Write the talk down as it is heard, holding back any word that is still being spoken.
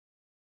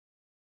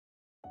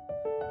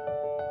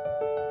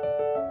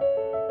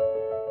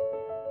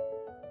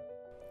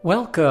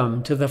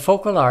Welcome to the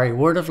Focolare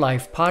Word of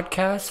Life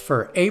podcast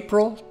for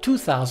April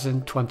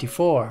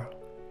 2024.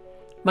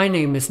 My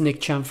name is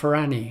Nick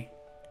Cianforani.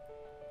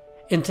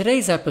 In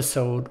today's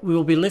episode, we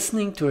will be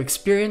listening to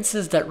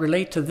experiences that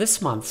relate to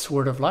this month's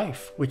Word of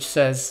Life, which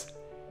says,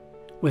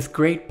 "With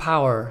great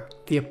power,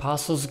 the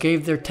apostles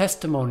gave their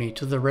testimony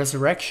to the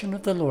resurrection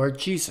of the Lord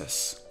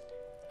Jesus,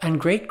 and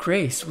great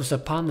grace was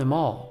upon them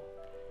all."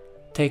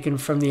 Taken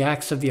from the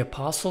Acts of the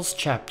Apostles,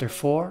 chapter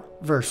 4,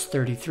 verse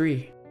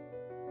 33.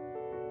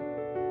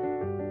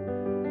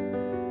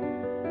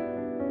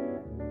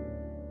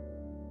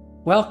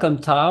 Welcome,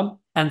 Tom,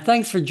 and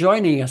thanks for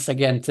joining us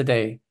again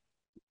today.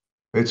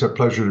 It's a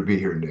pleasure to be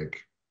here,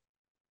 Nick.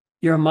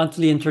 Your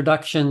monthly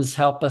introductions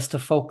help us to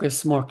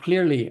focus more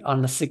clearly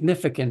on the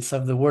significance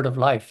of the Word of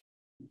Life.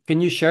 Can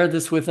you share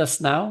this with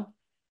us now?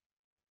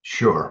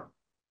 Sure.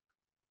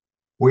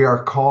 We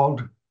are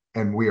called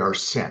and we are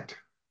sent.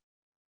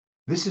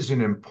 This is an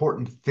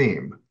important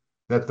theme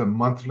that the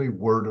monthly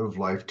Word of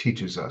Life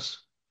teaches us.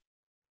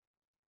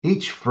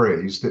 Each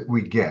phrase that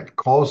we get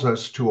calls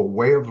us to a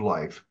way of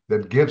life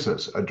that gives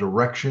us a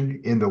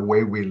direction in the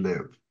way we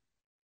live.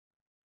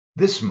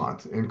 This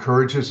month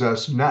encourages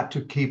us not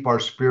to keep our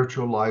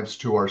spiritual lives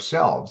to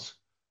ourselves,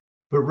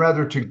 but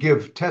rather to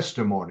give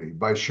testimony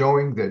by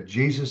showing that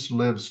Jesus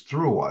lives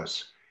through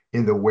us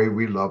in the way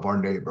we love our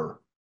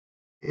neighbor.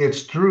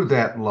 It's through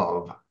that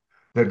love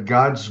that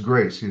God's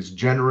grace is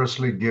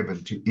generously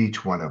given to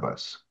each one of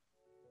us.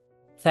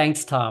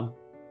 Thanks, Tom.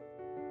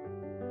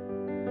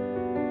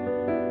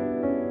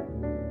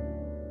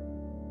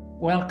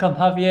 Welcome,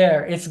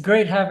 Javier. It's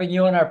great having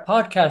you on our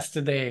podcast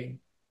today.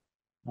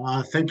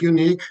 Thank you,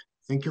 Nick.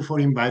 Thank you for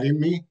inviting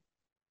me.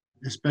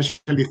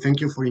 Especially thank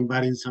you for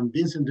inviting St.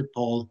 Vincent de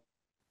Paul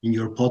in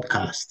your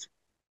podcast.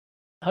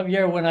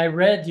 Javier, when I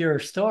read your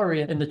story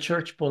in the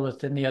church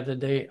bulletin the other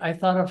day, I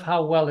thought of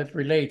how well it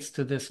relates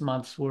to this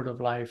month's Word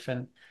of Life.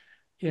 And,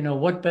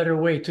 what better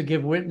way to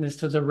give witness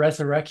to the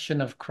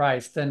resurrection of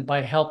Christ than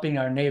by helping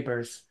our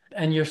neighbors?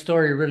 And your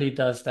story really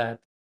does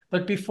that.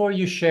 But before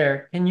you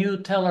share, can you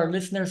tell our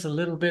listeners a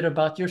little bit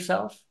about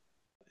yourself?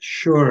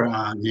 Sure,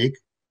 Nick.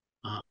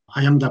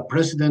 I am the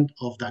president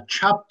of the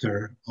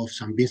chapter of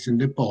St. Vincent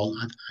de Paul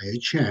at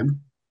IHM.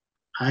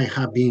 I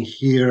have been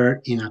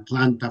here in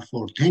Atlanta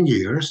for 10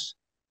 years.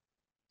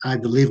 I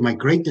believe my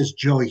greatest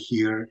joy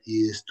here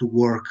is to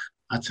work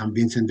at St.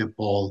 Vincent de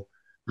Paul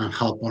and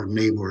help our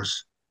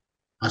neighbors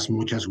as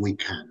much as we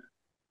can.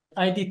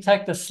 I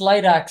detect a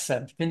slight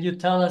accent. Can you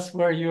tell us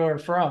where you are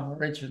from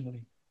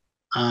originally?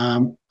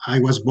 I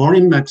was born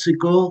in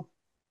Mexico,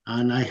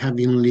 and I have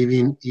been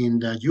living in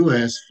the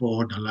U.S.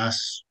 for the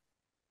last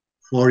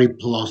 40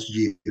 plus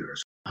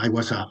years. I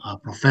was a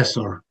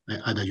professor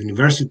at a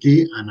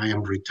university, and I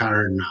am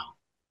retired now.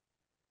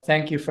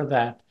 Thank you for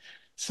that.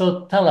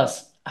 So tell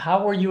us,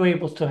 how were you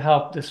able to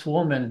help this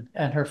woman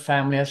and her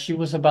family as she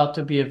was about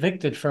to be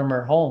evicted from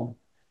her home?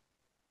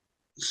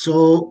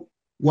 So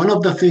one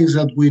of the things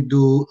that we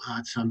do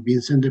at St.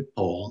 Vincent de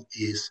Paul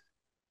is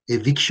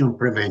eviction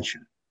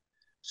prevention.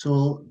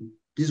 So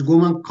this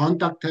woman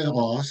contacted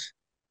us.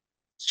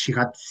 She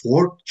had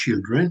 4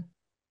 children.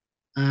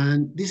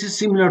 And this is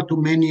similar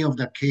to many of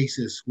the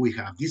cases we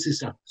have. This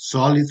is a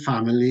solid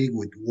family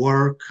with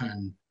work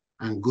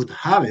and good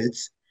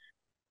habits,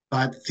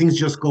 but things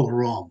just go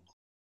wrong.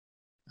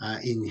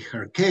 In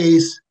her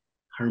case,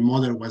 her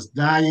mother was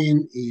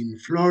dying in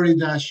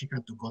Florida. She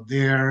had to go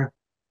there.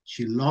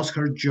 She lost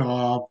her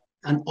job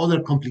and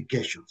other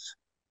complications.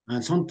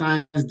 And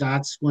sometimes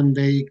that's when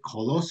they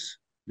call us.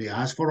 They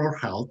ask for our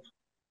help.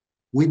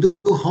 We do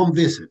home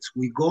visits.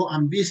 We go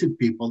and visit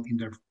people in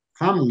their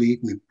family.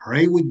 We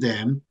pray with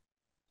them,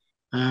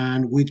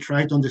 and we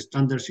try to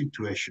understand their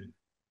situation.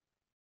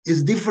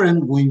 It's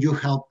different when you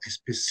help a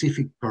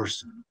specific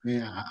person.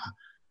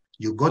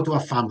 You go to a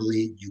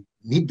family, you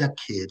meet the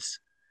kids,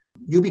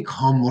 you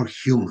become more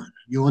human.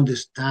 You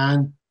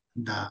understand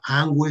the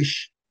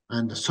anguish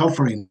and the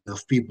suffering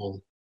of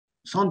people,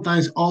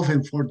 sometimes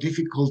often for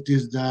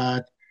difficulties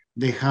that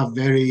they have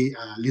very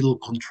little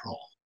control.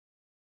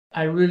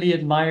 I really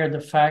admire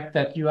the fact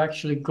that you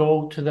actually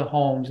go to the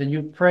homes and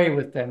you pray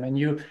with them and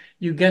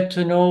you get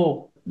to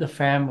know the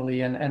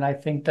family. And I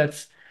think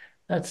that's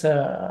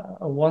a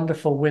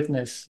wonderful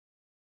witness.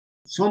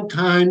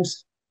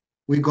 Sometimes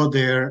we go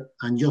there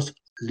and just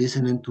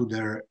listening to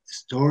their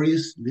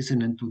stories,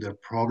 listening to their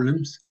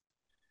problems,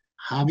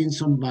 having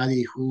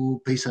somebody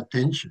who pays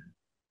attention.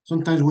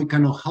 Sometimes we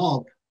cannot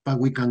help, but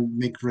we can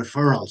make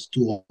referrals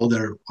to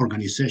other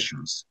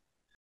organizations.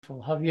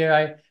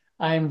 Javier,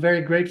 I am very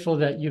grateful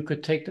that you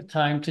could take the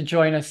time to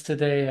join us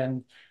today.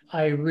 And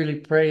I really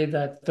pray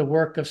that the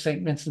work of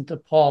St. Vincent de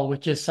Paul,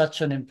 which is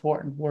such an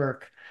important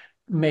work,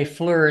 may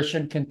flourish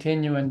and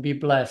continue and be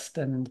blessed.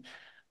 And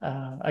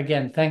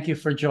again, thank you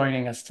for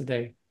joining us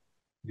today.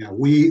 Yeah,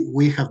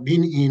 we have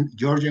been in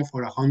Georgia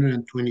for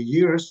 120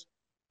 years.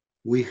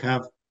 We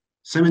have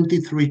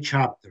 73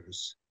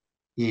 chapters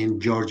in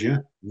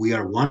Georgia. We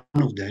are one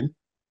of them.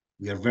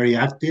 We are very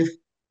active.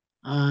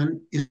 And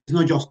it's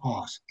not just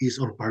us, it's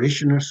our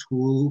parishioners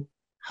who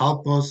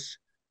help us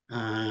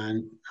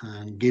and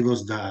give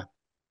us the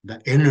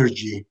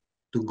energy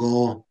to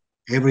go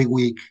every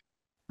week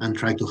and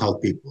try to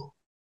help people.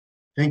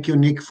 Thank you,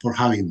 Nick, for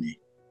having me.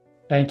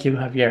 Thank you,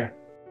 Javier.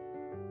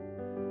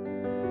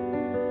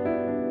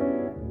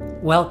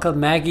 Welcome,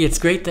 Maggie. It's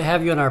great to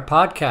have you on our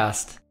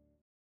podcast.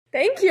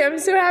 Thank you. I'm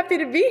so happy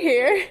to be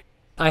here.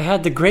 I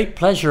had the great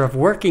pleasure of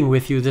working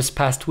with you this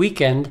past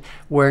weekend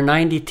where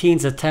 90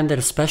 teens attended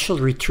a special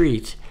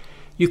retreat.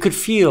 You could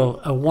feel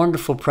a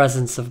wonderful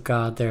presence of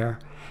God there.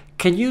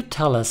 Can you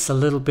tell us a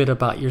little bit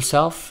about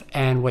yourself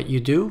and what you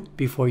do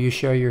before you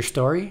share your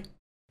story?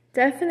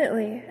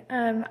 Definitely.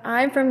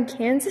 I'm from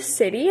Kansas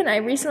City, and I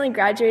recently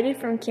graduated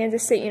from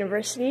Kansas State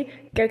University.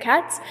 Go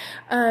Cats.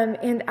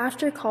 And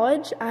after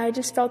college, I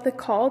just felt the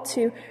call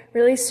to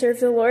really serve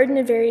the Lord in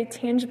a very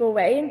tangible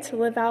way and to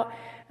live out,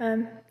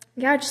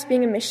 just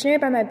being a missionary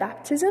by my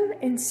baptism.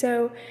 And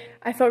so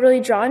I felt really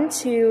drawn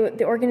to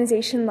the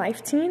organization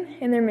Life Teen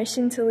and their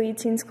mission to lead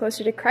teens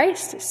closer to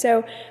Christ.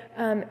 So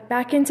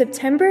back in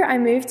September, I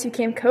moved to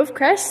Camp Cove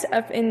Crest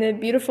up in the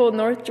beautiful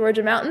North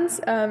Georgia mountains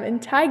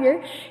in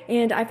Tiger,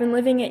 and I've been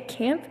living at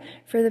camp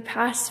for the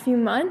past few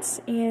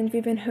months, and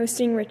we've been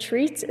hosting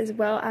retreats as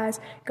well as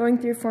going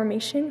through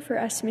formation for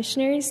us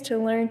missionaries to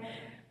learn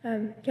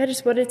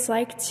just what it's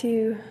like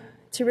to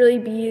really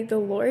be the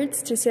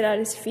Lord's, to sit at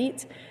His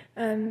feet,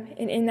 and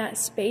in that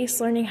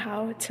space, learning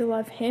how to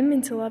love Him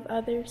and to love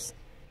others.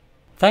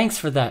 Thanks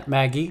for that,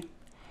 Maggie.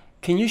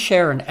 Can you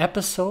share an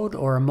episode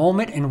or a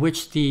moment in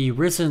which the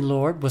risen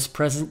Lord was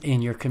present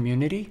in your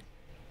community?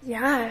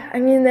 Yeah,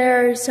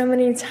 there are so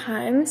many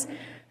times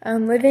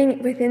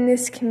living within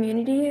this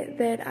community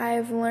that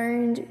I've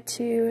learned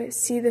to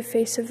see the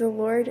face of the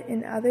Lord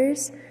in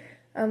others.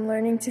 I'm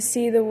learning to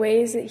see the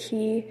ways that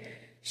He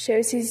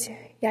shows His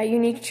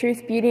unique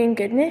truth, beauty, and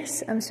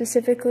goodness,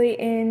 specifically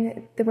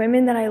in the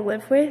women that I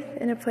live with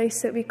in a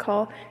place that we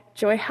call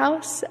Joy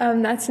House.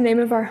 That's the name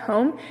of our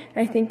home.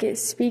 And I think it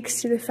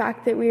speaks to the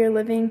fact that we are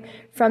living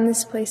from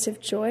this place of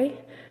joy.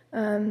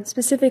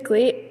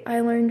 Specifically,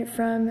 I learned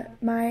from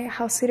my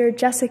house leader,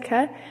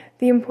 Jessica,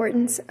 the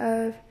importance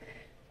of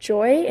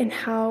joy and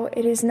how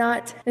it is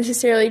not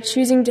necessarily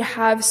choosing to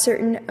have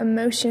certain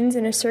emotions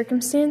in a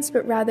circumstance,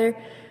 but rather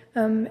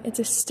it's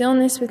a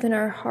stillness within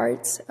our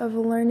hearts of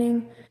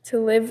learning to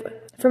live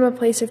from a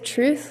place of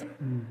truth.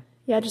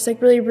 Just like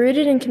really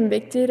rooted and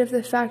convicted of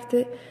the fact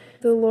that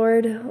the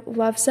Lord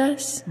loves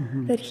us,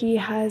 that He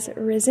has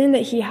risen,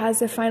 that He has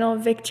the final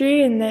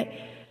victory, and that,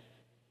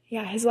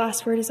 His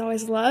last word is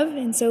always love.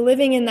 And so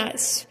living in that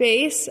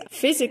space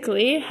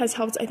physically has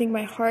helped, I think,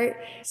 my heart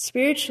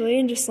spiritually,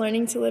 and just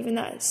learning to live in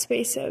that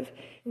space of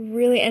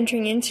really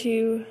entering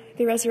into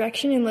the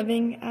resurrection and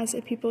living as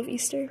a people of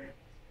Easter.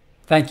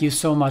 Thank you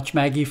so much,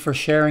 Maggie, for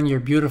sharing your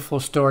beautiful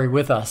story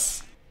with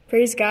us.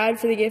 Praise God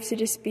for the gift to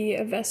just be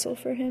a vessel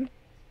for Him.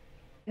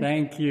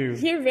 Thank you.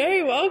 You're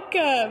very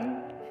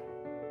welcome.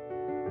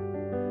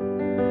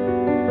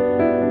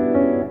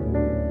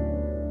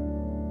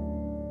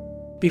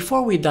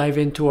 Before we dive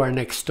into our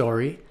next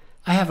story,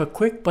 I have a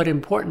quick but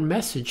important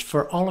message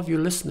for all of you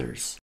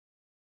listeners.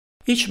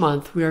 Each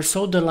month, we are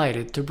so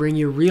delighted to bring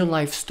you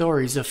real-life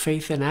stories of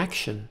faith in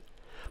action,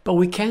 but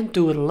we can't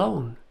do it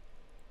alone.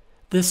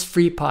 This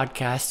free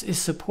podcast is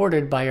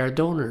supported by our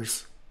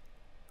donors.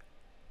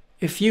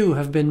 If you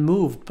have been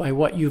moved by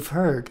what you've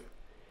heard,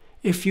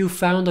 if you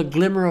found a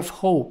glimmer of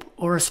hope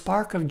or a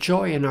spark of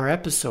joy in our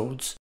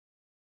episodes,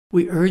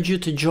 we urge you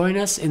to join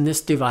us in this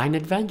divine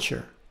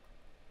adventure.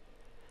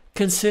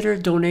 Consider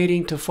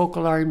donating to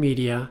Focolare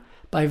Media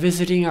by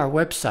visiting our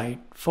website,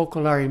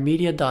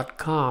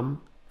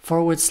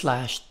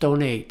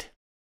 focolaremedia.com/donate,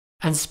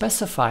 and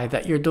specify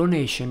that your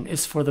donation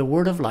is for the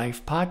Word of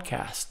Life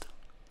podcast.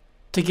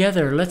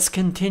 Together, let's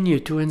continue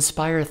to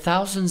inspire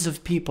thousands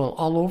of people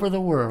all over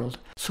the world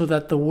so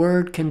that the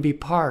Word can be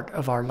part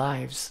of our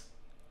lives.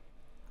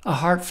 A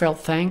heartfelt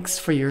thanks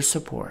for your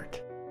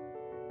support.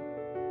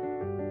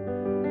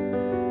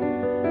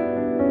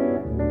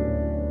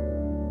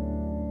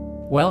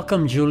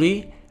 Welcome,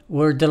 Julie.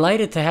 We're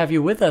delighted to have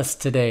you with us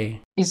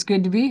today. It's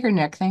good to be here,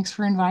 Nick. Thanks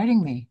for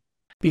inviting me.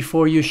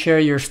 Before you share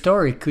your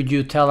story, could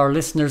you tell our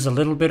listeners a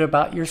little bit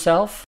about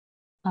yourself?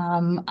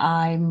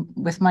 I'm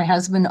with my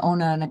husband,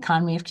 own an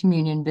economy of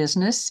communion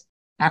business.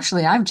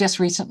 Actually, I've just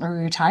recently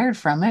retired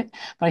from it,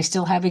 but I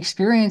still have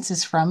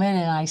experiences from it,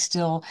 and I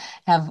still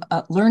have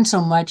learned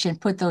so much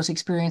and put those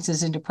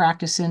experiences into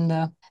practice in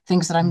the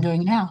things that I'm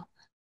doing now.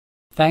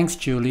 Thanks,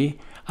 Julie.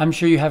 I'm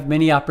sure you have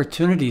many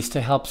opportunities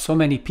to help so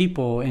many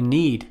people in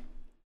need.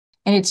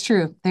 And it's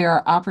true. There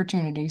are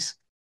opportunities.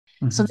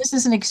 So this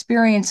is an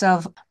experience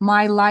of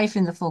my life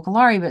in the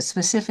Focolare, but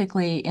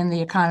specifically in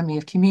the economy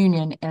of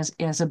communion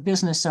as a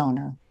business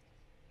owner.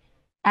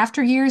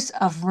 After years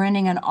of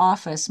renting an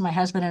office, my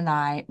husband and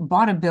I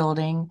bought a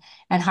building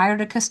and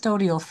hired a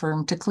custodial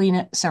firm to clean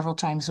it several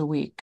times a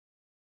week.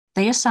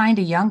 They assigned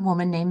a young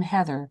woman named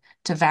Heather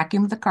to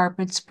vacuum the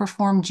carpets,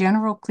 perform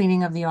general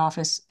cleaning of the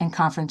office and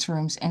conference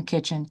rooms and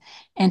kitchen,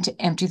 and to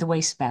empty the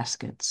waste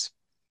baskets.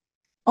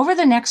 Over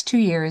the next 2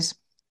 years,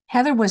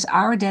 Heather was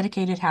our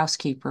dedicated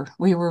housekeeper.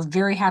 We were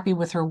very happy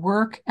with her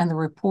work and the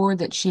rapport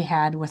that she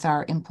had with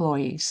our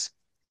employees.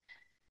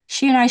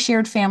 She and I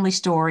shared family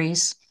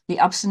stories, the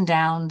ups and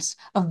downs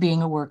of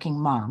being a working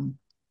mom.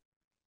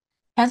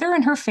 Heather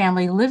and her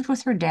family lived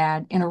with her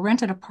dad in a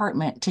rented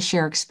apartment to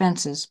share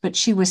expenses, but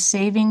she was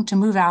saving to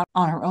move out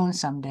on her own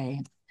someday.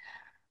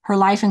 Her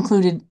life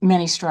included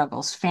many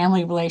struggles,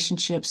 family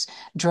relationships,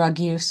 drug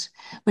use,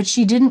 but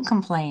she didn't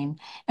complain,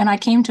 and I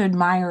came to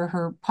admire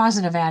her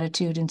positive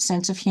attitude and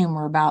sense of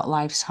humor about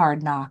life's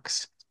hard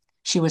knocks.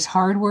 She was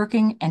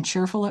hardworking and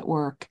cheerful at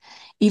work,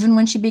 even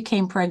when she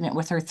became pregnant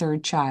with her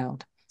third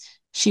child.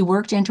 She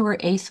worked into her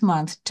 8th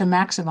month to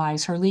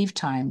maximize her leave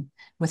time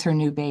with her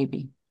new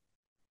baby.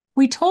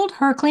 We told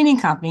her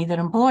cleaning company that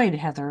employed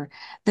Heather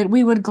that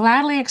we would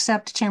gladly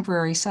accept a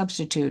temporary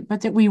substitute,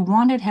 but that we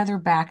wanted Heather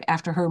back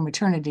after her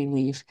maternity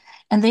leave,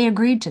 and they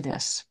agreed to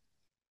this.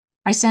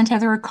 I sent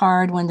Heather a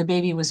card when the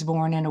baby was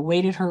born and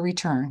awaited her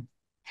return.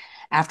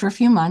 After a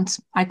few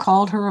months, I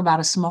called her about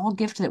a small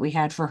gift that we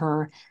had for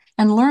her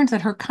and learned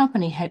that her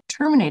company had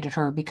terminated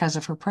her because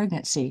of her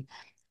pregnancy.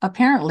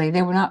 Apparently,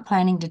 they were not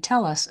planning to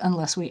tell us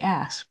unless we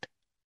asked.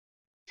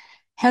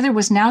 Heather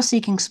was now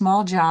seeking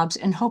small jobs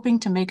and hoping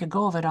to make a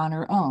go of it on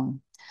her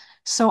own.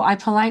 So I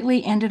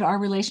politely ended our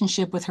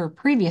relationship with her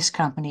previous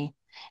company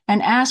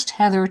and asked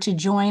Heather to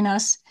join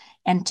us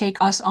and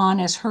take us on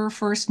as her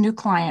first new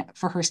client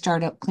for her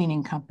startup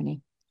cleaning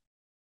company.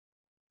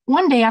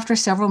 One day after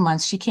several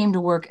months, she came to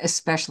work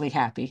especially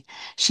happy.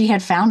 She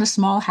had found a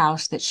small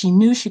house that she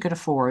knew she could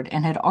afford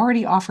and had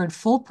already offered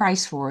full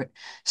price for it,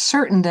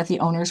 certain that the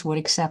owners would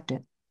accept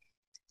it.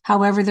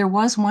 However, there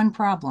was one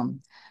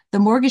problem. The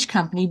mortgage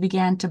company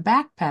began to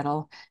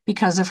backpedal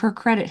because of her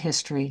credit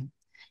history.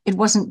 It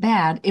wasn't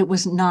bad, it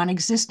was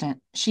non-existent.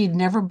 She had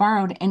never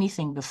borrowed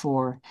anything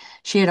before.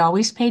 She had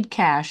always paid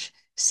cash,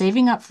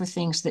 saving up for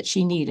things that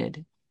she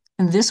needed.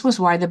 And this was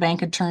why the bank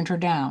had turned her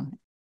down,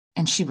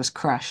 and she was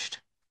crushed.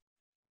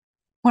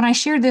 When I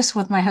shared this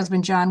with my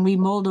husband, John, we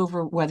mulled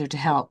over whether to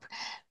help.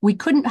 We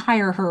couldn't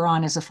hire her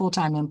on as a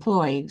full-time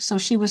employee, so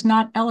she was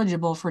not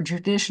eligible for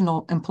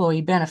traditional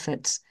employee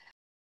benefits.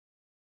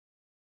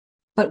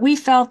 But we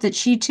felt that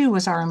she too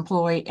was our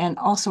employee and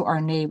also our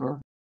neighbor.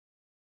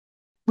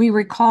 We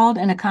recalled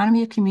an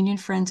Economy of Communion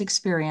Friends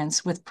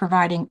experience with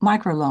providing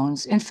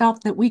microloans and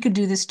felt that we could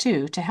do this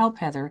too to help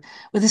Heather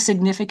with a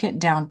significant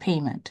down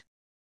payment.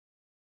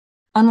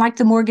 Unlike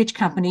the mortgage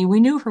company,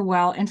 we knew her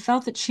well and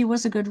felt that she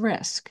was a good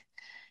risk.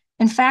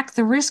 In fact,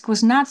 the risk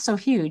was not so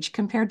huge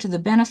compared to the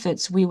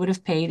benefits we would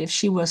have paid if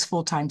she was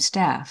full-time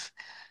staff.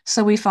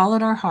 So we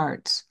followed our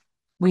hearts.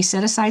 We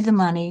set aside the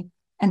money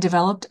and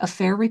developed a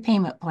fair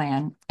repayment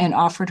plan and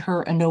offered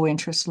her a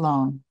no-interest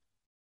loan.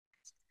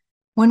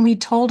 When we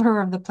told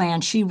her of the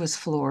plan, she was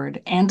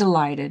floored and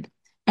delighted,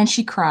 and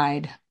she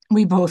cried.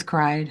 We both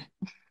cried.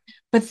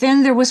 But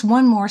then there was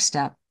one more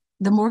step.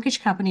 The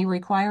mortgage company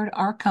required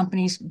our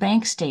company's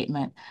bank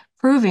statement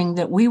proving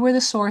that we were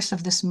the source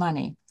of this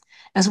money,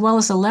 as well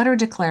as a letter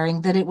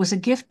declaring that it was a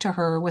gift to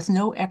her with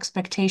no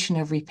expectation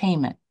of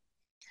repayment.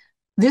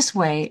 This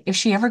way, if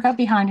she ever got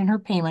behind in her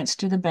payments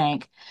to the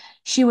bank,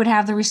 she would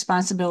have the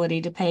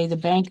responsibility to pay the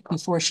bank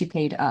before she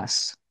paid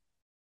us.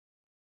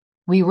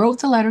 We wrote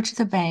the letter to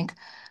the bank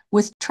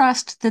with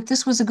trust that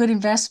this was a good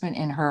investment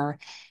in her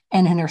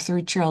and in her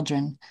 3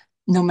 children,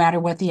 no matter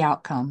what the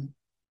outcome.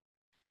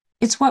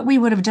 It's what we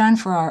would have done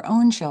for our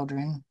own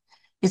children.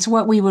 It's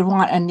what we would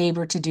want a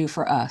neighbor to do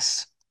for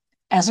us.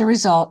 As a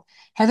result,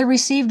 Heather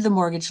received the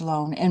mortgage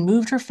loan and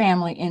moved her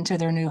family into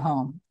their new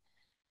home.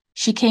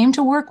 She came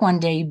to work one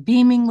day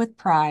beaming with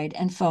pride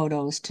and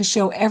photos to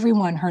show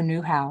everyone her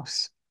new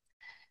house.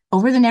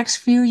 Over the next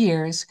few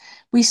years,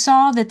 we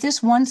saw that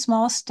this one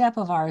small step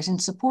of ours in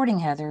supporting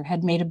Heather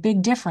had made a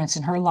big difference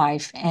in her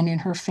life and in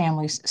her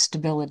family's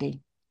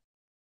stability.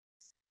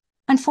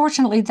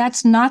 Unfortunately,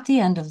 that's not the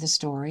end of the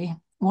story.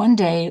 One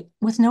day,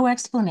 with no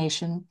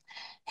explanation,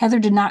 Heather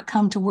did not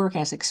come to work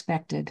as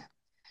expected.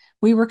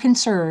 We were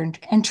concerned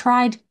and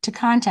tried to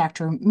contact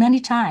her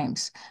many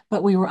times,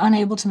 but we were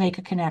unable to make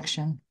a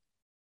connection.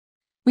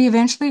 We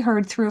eventually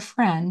heard through a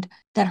friend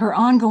that her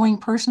ongoing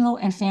personal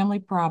and family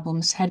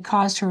problems had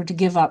caused her to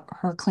give up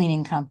her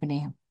cleaning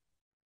company.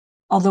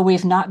 Although we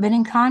have not been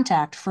in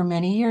contact for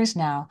many years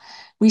now,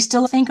 we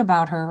still think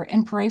about her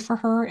and pray for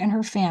her and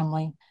her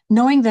family,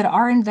 knowing that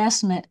our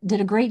investment did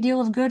a great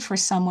deal of good for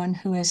someone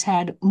who has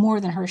had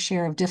more than her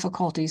share of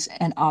difficulties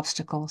and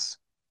obstacles.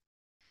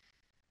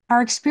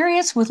 Our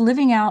experience with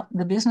living out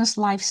the business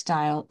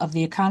lifestyle of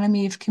the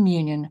Economy of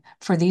Communion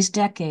for these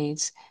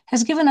decades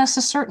has given us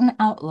a certain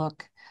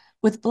outlook,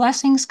 with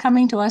blessings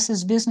coming to us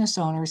as business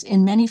owners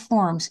in many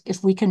forms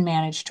if we can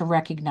manage to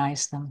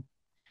recognize them.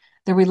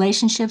 The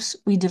relationships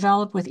we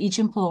develop with each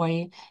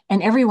employee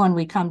and everyone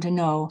we come to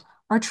know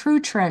are true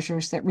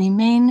treasures that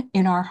remain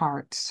in our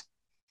hearts.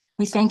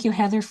 We thank you,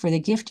 Heather, for the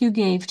gift you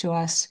gave to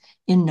us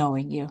in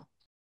knowing you.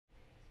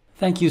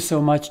 Thank you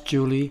so much,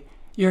 Julie.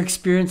 Your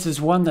experience is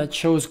one that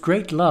shows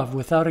great love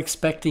without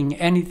expecting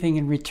anything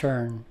in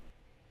return.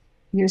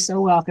 You're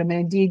so welcome. And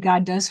indeed,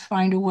 God does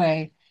find a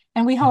way.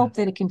 And we hope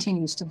that it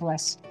continues to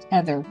bless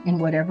Heather in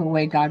whatever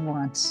way God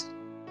wants.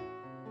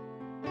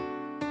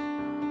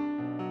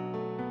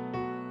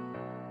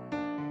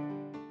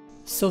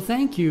 So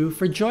thank you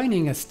for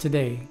joining us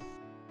today.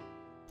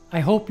 I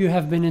hope you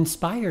have been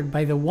inspired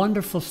by the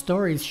wonderful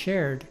stories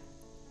shared,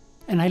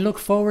 and I look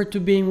forward to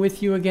being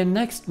with you again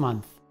next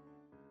month.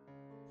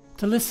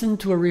 To listen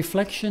to a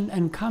reflection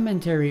and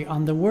commentary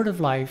on the Word of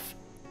Life,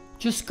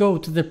 just go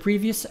to the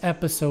previous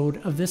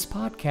episode of this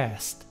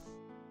podcast.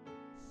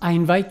 I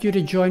invite you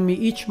to join me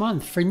each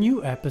month for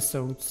new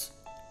episodes.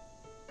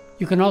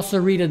 You can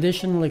also read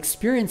additional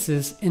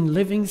experiences in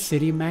Living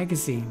City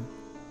magazine.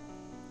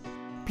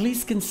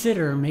 Please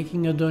consider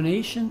making a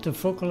donation to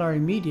Focolare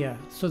Media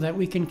so that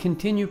we can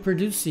continue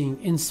producing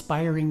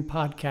inspiring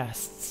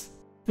podcasts.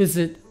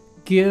 Visit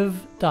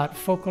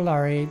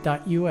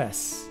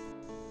give.focolare.us.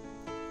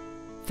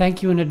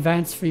 Thank you in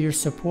advance for your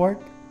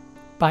support.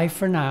 Bye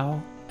for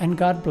now, and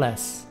God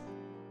bless.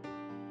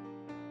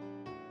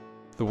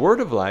 The Word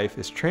of Life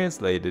is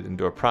translated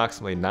into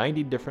approximately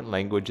 90 different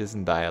languages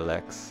and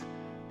dialects,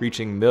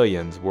 reaching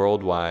millions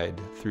worldwide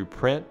through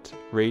print,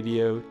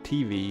 radio,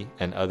 TV,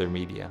 and other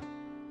media.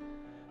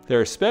 There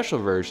are special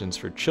versions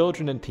for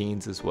children and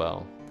teens as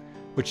well,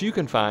 which you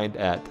can find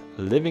at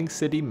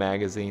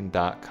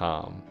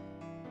livingcitymagazine.com.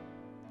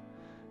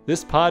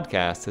 This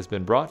podcast has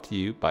been brought to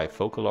you by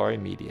Focolare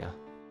Media.